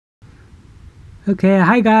Okay,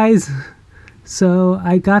 hi guys. So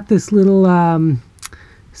I got this little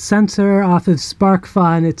sensor off of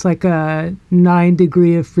SparkFun. It's like a 9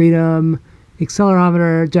 degree of freedom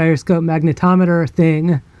accelerometer, gyroscope, magnetometer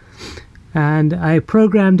thing. And I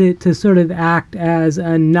programmed it to sort of act as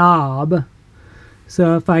a knob.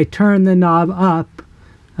 So if I turn the knob up,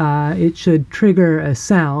 it should trigger a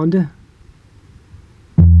sound.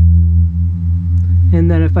 And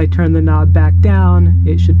then if I turn the knob back down,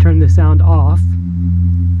 it should turn the sound off.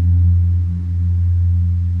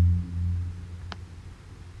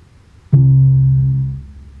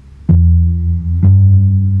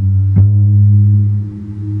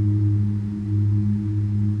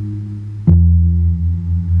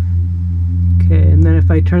 Okay, and then if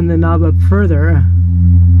I turn the knob up further,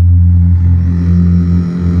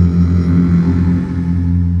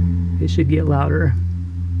 it should get louder.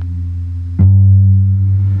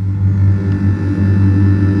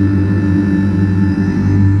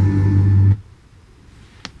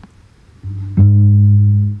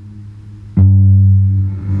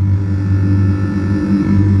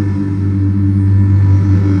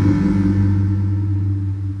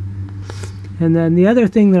 And then the other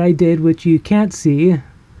thing that I did, which you can't see,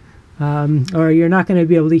 or you're not going to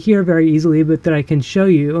be able to hear very easily, but that I can show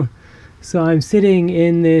you. So I'm sitting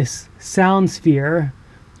in this sound sphere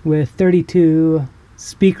with 32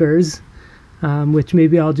 speakers, which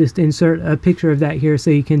maybe I'll just insert a picture of that here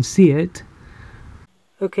so you can see it.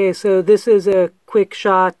 Okay, so this is a quick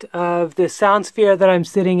shot of the sound sphere that I'm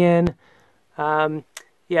sitting in. Yeah,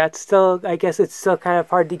 it's still, I guess it's still kind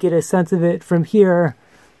of hard to get a sense of it from here.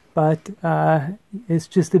 But it's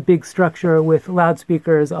just a big structure with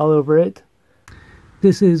loudspeakers all over it.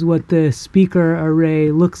 This is what the speaker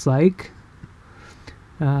array looks like.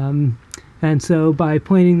 And so by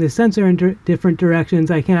pointing the sensor in different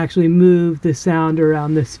directions, I can actually move the sound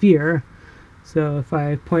around the sphere. So if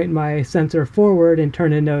I point my sensor forward and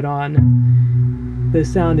turn a note on, the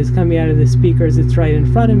sound is coming out of the speakers that's right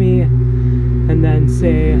in front of me. And then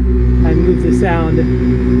say I move the sound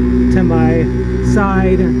to my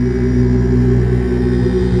side or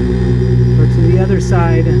to the other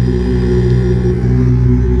side.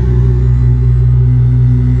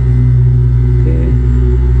 Okay.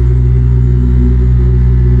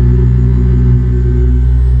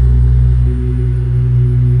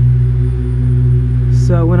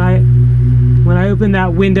 So when I open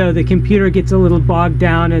that window, the computer gets a little bogged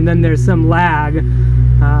down and then there's some lag.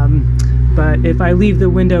 But if I leave the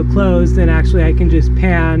window closed, then actually I can just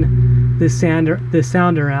pan the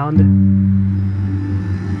sound around.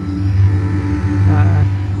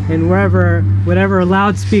 And whatever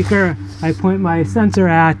loudspeaker I point my sensor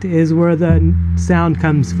at is where the sound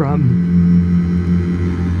comes from.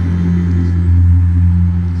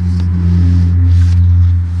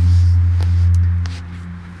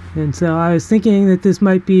 And so I was thinking that this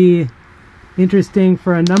might be interesting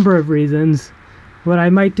for a number of reasons. What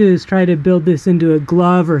I might do is try to build this into a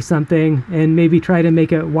glove or something and maybe try to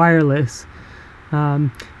make it wireless.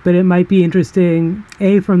 But it might be interesting,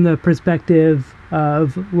 A, from the perspective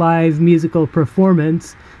of live musical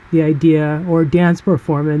performance, the idea, or dance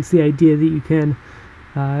performance, the idea that you can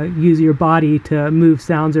use your body to move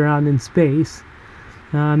sounds around in space.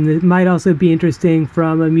 It might also be interesting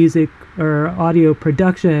from a music or audio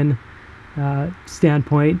production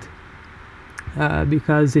standpoint,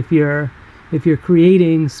 because if you're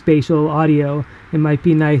creating spatial audio, it might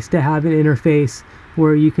be nice to have an interface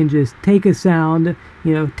where you can just take a sound,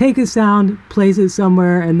 place it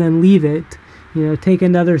somewhere and then leave it. Take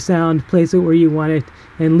another sound, place it where you want it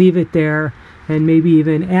and leave it there, and maybe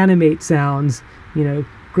even animate sounds.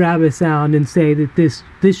 Grab a sound and say that this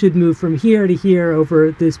should move from here to here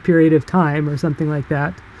over this period of time or something like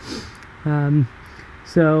that.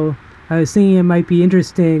 So I was thinking it might be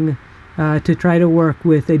interesting to try to work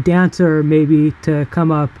with a dancer, maybe to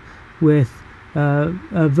come up with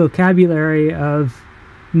a vocabulary of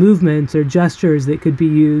movements or gestures that could be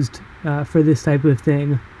used for this type of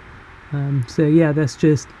thing. So yeah, that's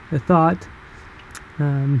just a thought.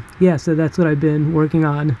 Yeah, so that's what I've been working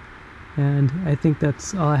on, and I think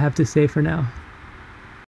that's all I have to say for now.